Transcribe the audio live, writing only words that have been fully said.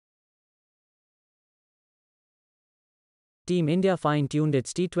Team India fine-tuned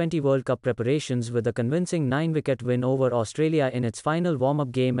its T20 World Cup preparations with a convincing 9-wicket win over Australia in its final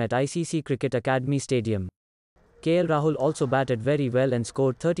warm-up game at ICC Cricket Academy Stadium. KL Rahul also batted very well and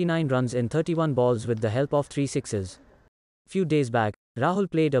scored 39 runs in 31 balls with the help of 3 sixes. Few days back, Rahul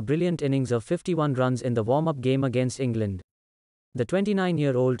played a brilliant innings of 51 runs in the warm-up game against England. The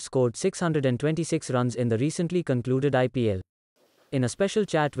 29-year-old scored 626 runs in the recently concluded IPL. In a special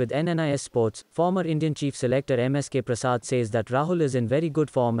chat with NNIS Sports, former Indian chief selector MSK Prasad says that Rahul is in very good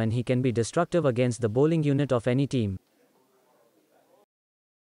form and he can be destructive against the bowling unit of any team.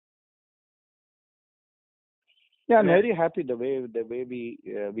 Yeah, I'm very happy the way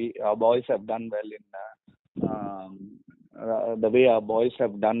we our boys have done well in the way our boys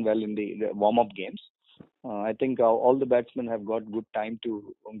have done well in the warm-up games. I think all the batsmen have got good time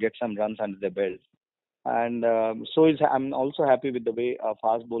to get some runs under their belt. And I'm also happy with the way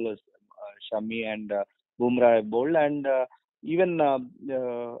fast bowlers Shami and Bumrah have bowled, and even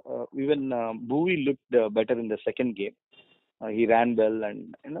Bhuvi looked better in the second game. He ran well,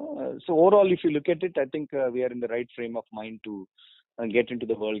 and so overall, if you look at it, I think we are in the right frame of mind to get into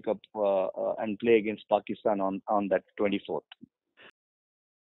the World Cup and play against Pakistan on that 24th.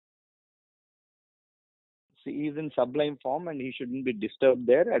 See, he's in sublime form, and he shouldn't be disturbed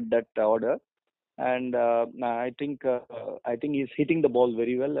there at that order. And I think he's hitting the ball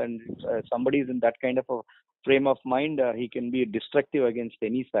very well. And if somebody is in that kind of a frame of mind, he can be destructive against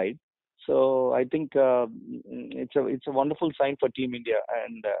any side. So I think it's a wonderful sign for Team India.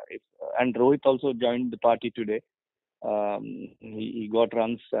 And Rohit also joined the party today. He got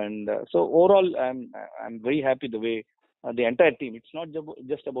runs, and so overall, I'm very happy the way the entire team. It's not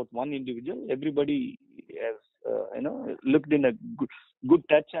just about one individual. Everybody has looked in a good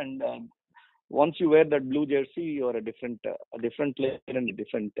touch, and once you wear that blue jersey, you're a different player and a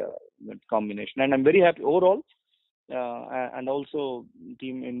different combination. And I'm very happy overall. And also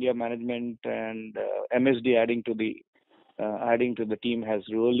Team India management and MSD adding to the team has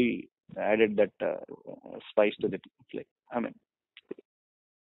really added that spice to the play. I mean,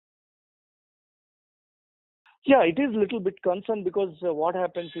 yeah, it is a little bit concerned because what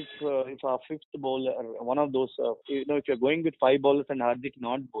happens if our fifth bowler, one of those, if you're going with 5 bowlers and Hardik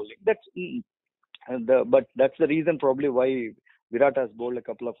not bowling, but that's the reason probably why Virat has bowled a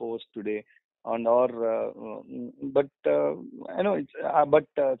couple of overs today. But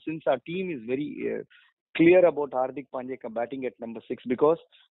since our team is very clear about Hardik Pandya batting at number 6 because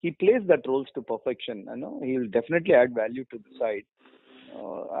he plays that roles to perfection. He'll definitely add value to the side.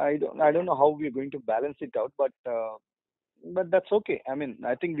 I don't know how we're going to balance it out, but that's okay. I mean,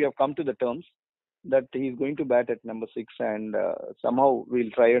 I think we have come to the terms that he's going to bat at number 6, and somehow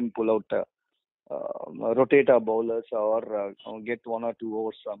we'll try and pull out. Rotate our bowlers or get 1 or 2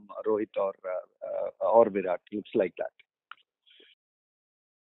 overs from Rohit or Virat. Looks like that.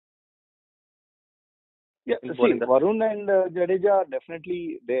 Yeah, see, Varun and Jadeja are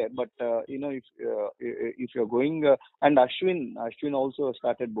definitely there, but if you're going and Ashwin also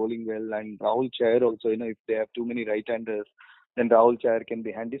started bowling well, and Rahul Chahar also, if they have too many right-handers, then Rahul Chahar can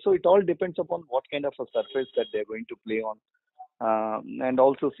be handy. So it all depends upon what kind of a surface that they're going to play on. And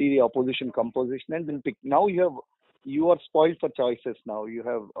also see the opposition composition and then pick. Now you are spoiled for choices. Now you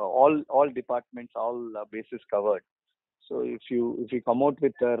have all departments, all bases covered. So if you come out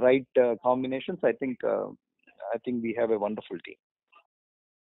with the right combinations, I think we have a wonderful team.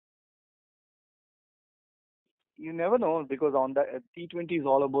 You never know because on the T20 is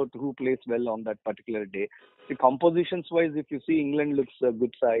all about who plays well on that particular day. The compositions wise, if you see England looks a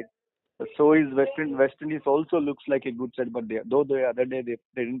good side. So is West Indies also looks like a good side, but though the other day they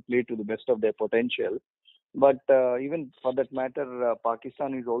didn't play to the best of their potential. But even for that matter,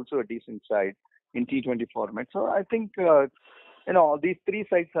 Pakistan is also a decent side in T20 format. So I think these 3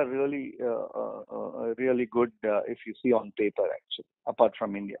 sides are really really good if you see on paper actually, apart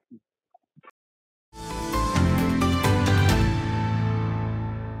from India.